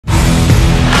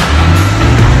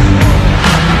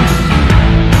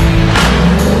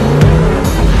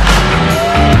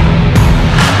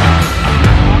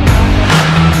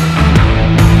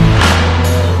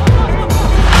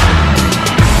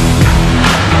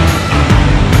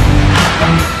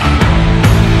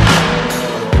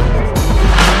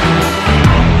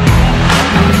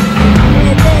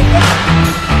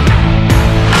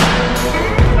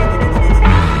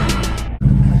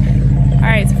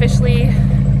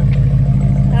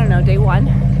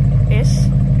1-ish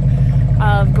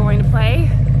of going to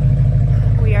play.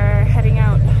 We are heading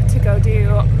out to go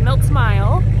do Milts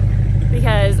Mile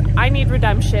because I need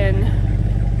redemption.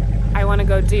 I want to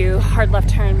go do hard left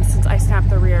turn since I snapped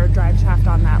the rear drive shaft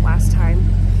on that last time.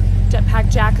 Jetpack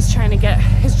Jack is trying to get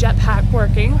his jetpack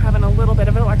working. We're having a little bit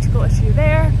of an electrical issue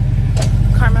there.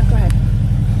 Karma, go ahead.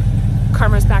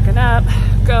 Karma's backing up.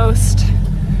 Ghost.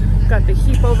 Got the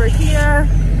heap over here.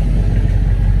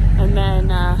 And then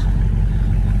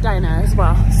Dinah as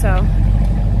well. So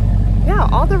yeah,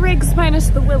 all the rigs minus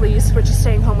the Willies. We're just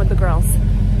staying home with the girls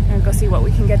and go see what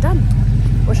we can get done.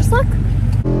 Wish us luck.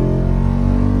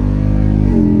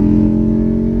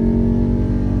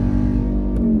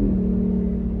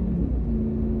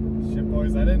 Shit,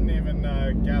 boys, I didn't even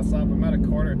gas up. I'm at a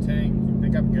quarter tank. You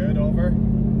think I'm good over?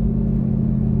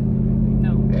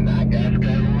 No. In that gas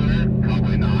guy order?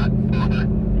 Probably not.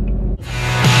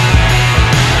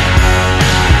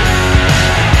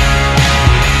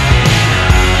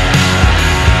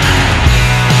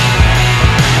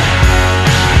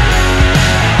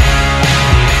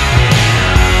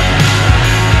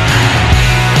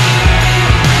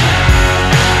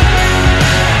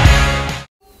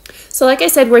 So like I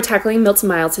said, we're tackling Milts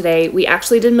Mile today. We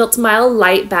actually did Milts Mile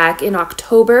Light back in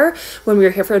October when we were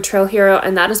here for a Trail Hero,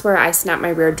 and that is where I snapped my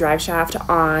rear drive shaft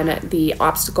on the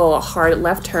obstacle hard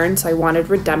left turn, so I wanted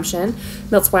redemption.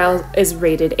 Milts Mile is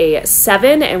rated a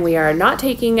 7, and we are not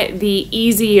taking the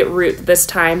easy route this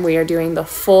time. We are doing the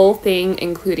full thing,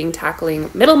 including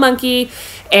tackling middle monkey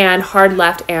and hard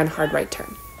left and hard right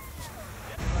turn.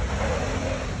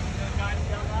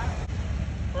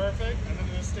 Perfect, and then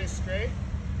just stay straight.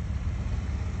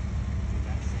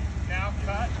 Now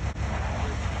cut.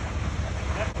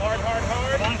 Hard, hard,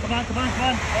 hard. Come on, come on, come on, come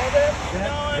on. Hold it. Keep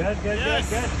going. Good, good, Yes.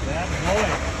 good, good. That's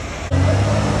rolling.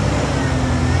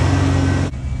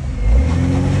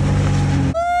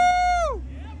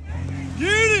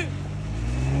 Get it!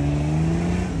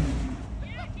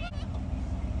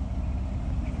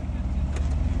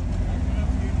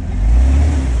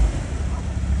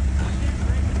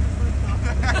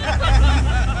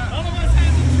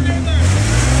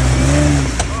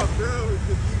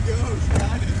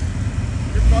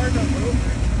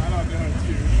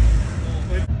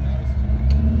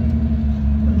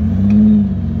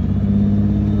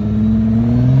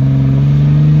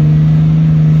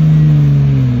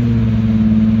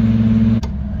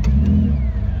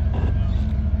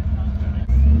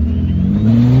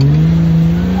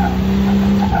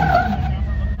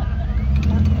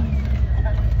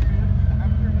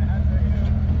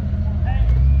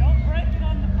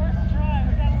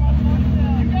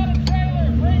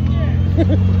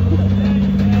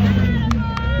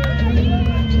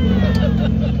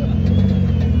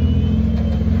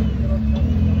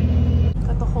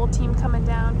 Got the whole team coming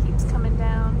down, Peeps coming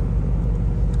down.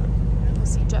 You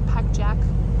see Jetpack Jack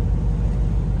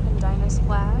and Dinah's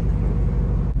flag.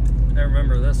 I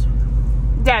remember this.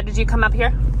 Dad, did you come up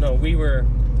here? No, we were,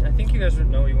 I think you guys would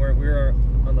know we weren't. We were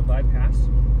on the bypass.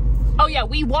 Oh yeah,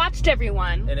 we watched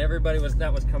everyone. And everybody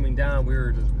that was coming down, we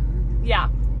were just... Yeah.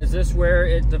 Is this where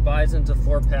it divides into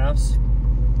 4 paths?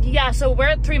 Yeah, so we're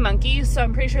at 3 monkeys, so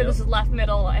I'm pretty sure this is left,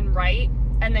 middle, and right.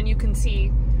 And then you can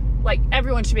see, like,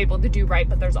 everyone should be able to do right,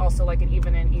 but there's also like an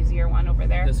even and easier one over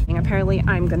there. Apparently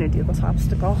I'm gonna do this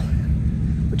obstacle,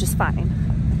 which is fine.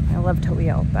 I love to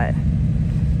wheel, but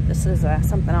this is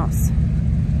something else.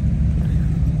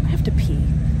 I have to pee.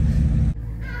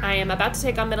 I am about to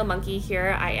take on middle monkey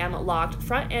here. I am locked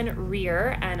front and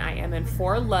rear, and I am in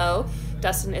 4 low.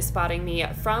 Dustin is spotting me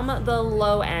from the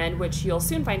low end, which you'll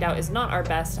soon find out is not our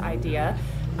best idea.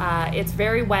 It's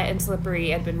very wet and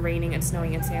slippery. It had been raining and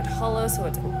snowing in Sand Hollow, so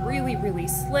it's really, really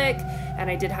slick, and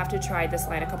I did have to try this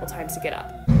line a couple times to get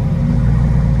up.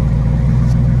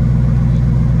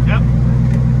 Yep.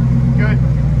 Good.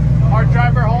 Hard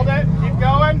driver, hold it. Keep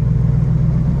going.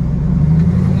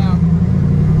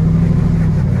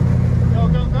 Go,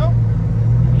 go, go.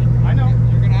 I know.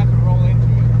 You're going to have to roll into it.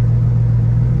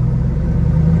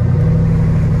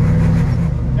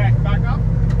 Okay, back up.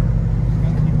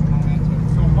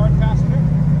 So hard passenger.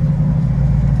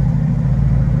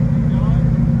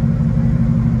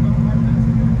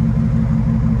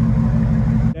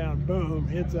 Down, boom,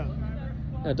 heads up.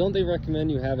 Don't they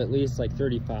recommend you have at least like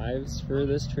 35s for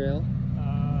this trail?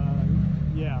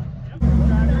 Yeah.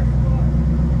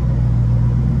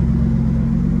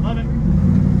 Love it.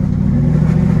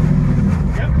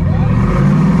 Yep.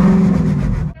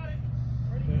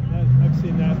 I've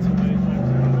seen that so many times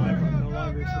in my life, I'm no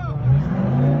longer surprised.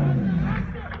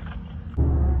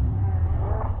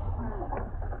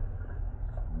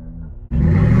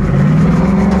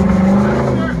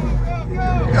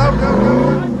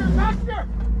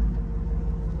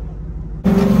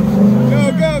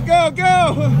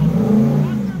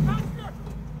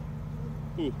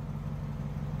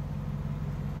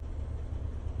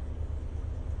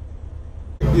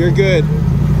 You're good. Just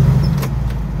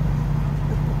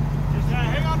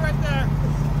hang on right there.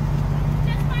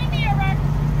 Just find me a wreck.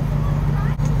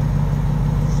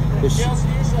 Chelsea,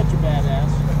 you're such a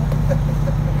badass.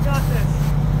 You got this.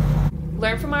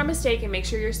 Learn from our mistake and make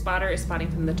sure your spotter is spotting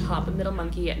from the top middle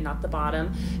monkey and not the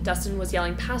bottom. Dustin was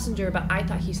yelling passenger, but I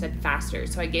thought he said faster,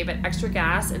 so I gave it extra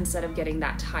gas instead of getting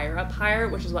that tire up higher,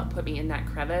 which is what put me in that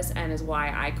crevice and is why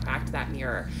I cracked that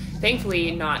mirror. Thankfully,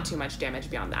 not too much damage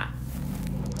beyond that.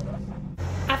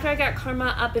 After I got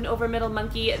Karma up and over middle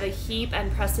monkey, the heap,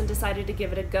 and Preston decided to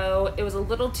give it a go. It was a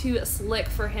little too slick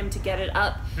for him to get it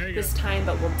up this time,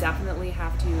 but we'll definitely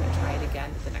have to try it again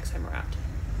the next time around.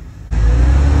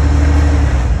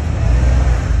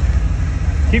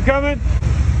 Keep coming.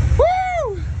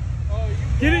 Woo!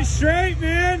 Get it straight,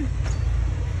 man.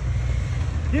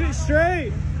 Get it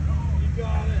straight. You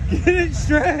got it. Get it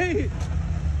straight.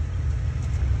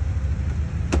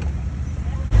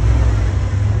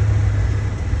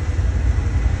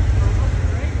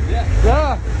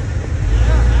 Yeah.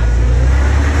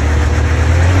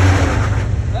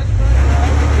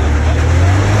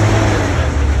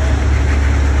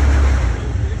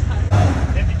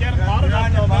 If you get them hot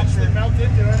enough, they'll eventually melt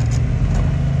into it.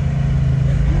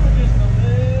 If you were just a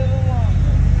little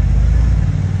longer.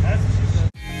 That's what she said.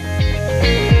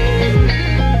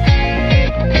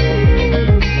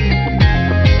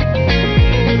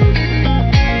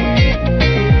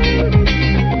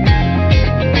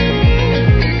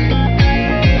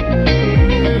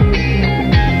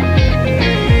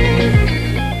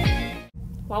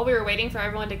 While we were waiting for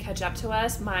everyone to catch up to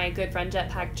us, my good friend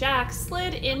Jetpack Jack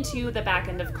slid into the back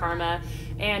end of Karma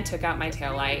and took out my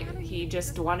taillight. He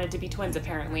just wanted to be twins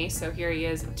apparently, so here he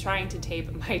is trying to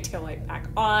tape my taillight back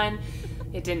on.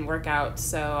 It didn't work out,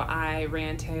 so I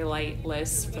ran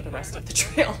taillightless for the rest of the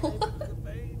trail.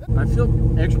 I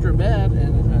feel extra bad,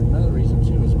 and another reason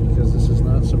too is because this is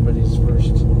not somebody's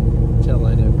first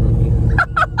taillight I've broken.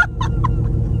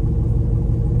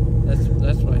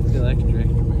 That's why I feel extra bad.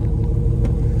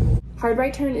 Hard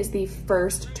right turn is the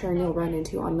first turn you'll run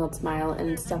into on Milts Mile, and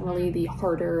it's definitely the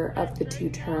harder of the two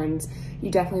turns.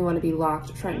 You definitely want to be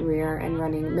locked front and rear and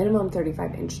running minimum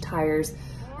 35-inch tires.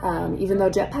 Even though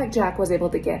Jetpack Jack was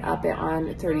able to get up it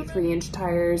on 33-inch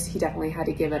tires, he definitely had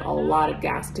to give it a lot of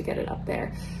gas to get it up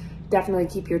there. Definitely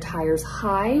keep your tires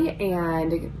high,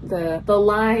 and the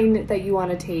line that you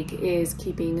want to take is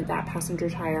keeping that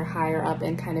passenger tire higher up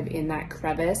and kind of in that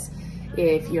crevice.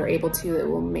 If you're able to, it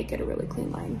will make it a really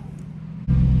clean line.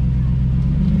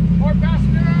 More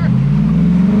passenger!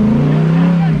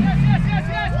 Yes, yes, yes,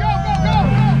 yes! Go, go, go,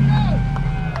 go,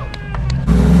 go!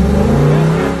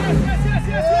 Yes, yes, yes,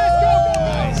 yes, yes, go, go!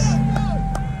 Nice.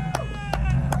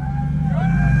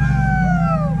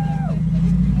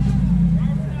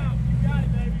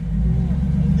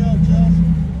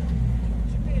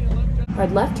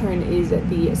 Hard left turn is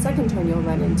the second turn you'll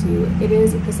run into. It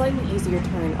is the slightly easier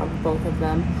turn of both of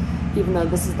them, even though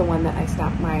this is the one that I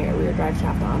snapped my rear drive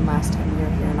shaft on last time we were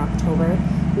here in October.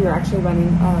 We were actually running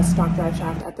a stock drive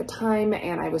shaft at the time,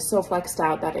 and I was so flexed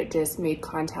out that it just made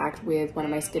contact with one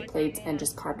of my skid plates and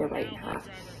just carved it right in half.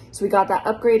 So we got that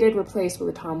upgraded, replaced with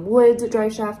a Tom Woods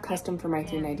drive shaft, custom for my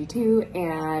 392,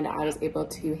 and I was able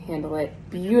to handle it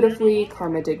beautifully.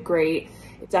 Karma did great.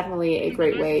 It's definitely a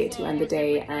great way to end the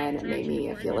day and made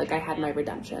me feel like I had my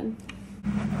redemption.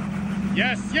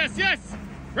 Yes, yes, yes!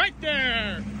 Right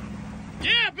there!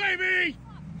 Yeah, baby!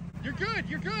 You're good,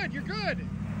 you're good, you're good.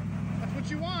 That's what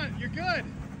you want, you're good.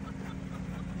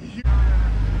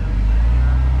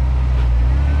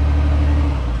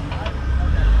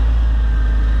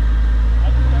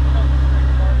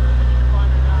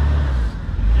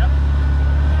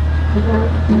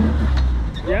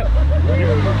 Yep.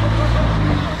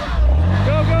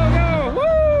 Go, go, go!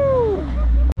 Woo!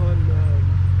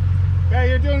 Okay,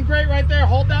 you're doing great right there.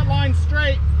 Hold that line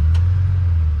straight.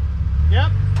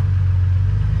 Yep.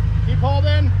 Keep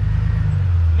holding.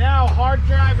 Now, hard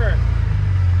driver.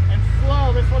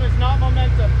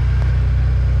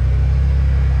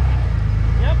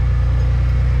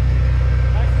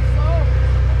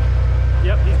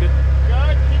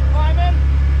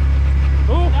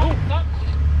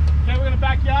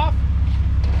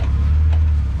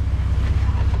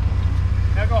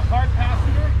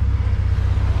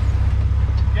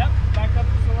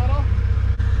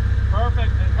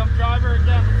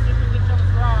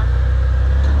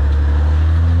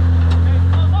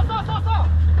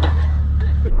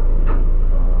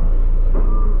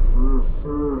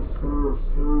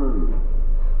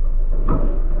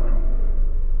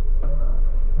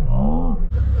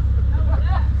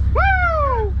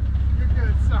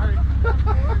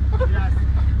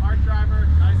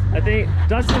 I think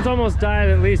Dustin's almost died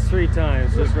at least 3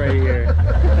 times just right here.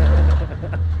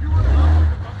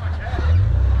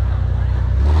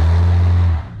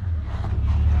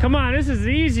 Come on, this is the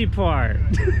easy part.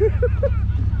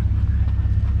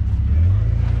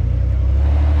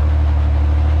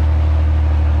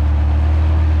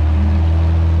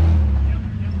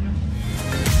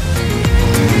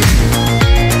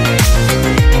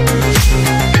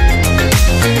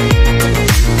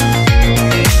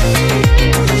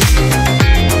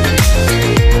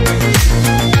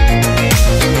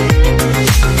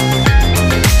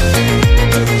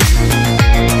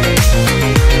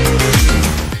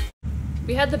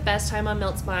 We had the best time on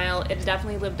Milts Mile. It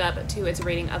definitely lived up to its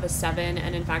rating of a 7,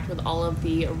 and in fact with all of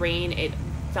the rain it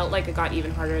felt like it got even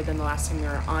harder than the last time we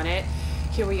were on it.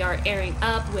 Here we are airing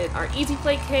up with our Easy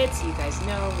FLATE kits. You guys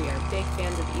know we are big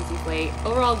fans of Easy FLATE.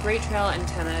 Overall great trail and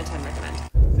 10 out of 10 recommend.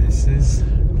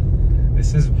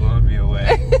 This is blowing me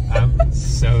away.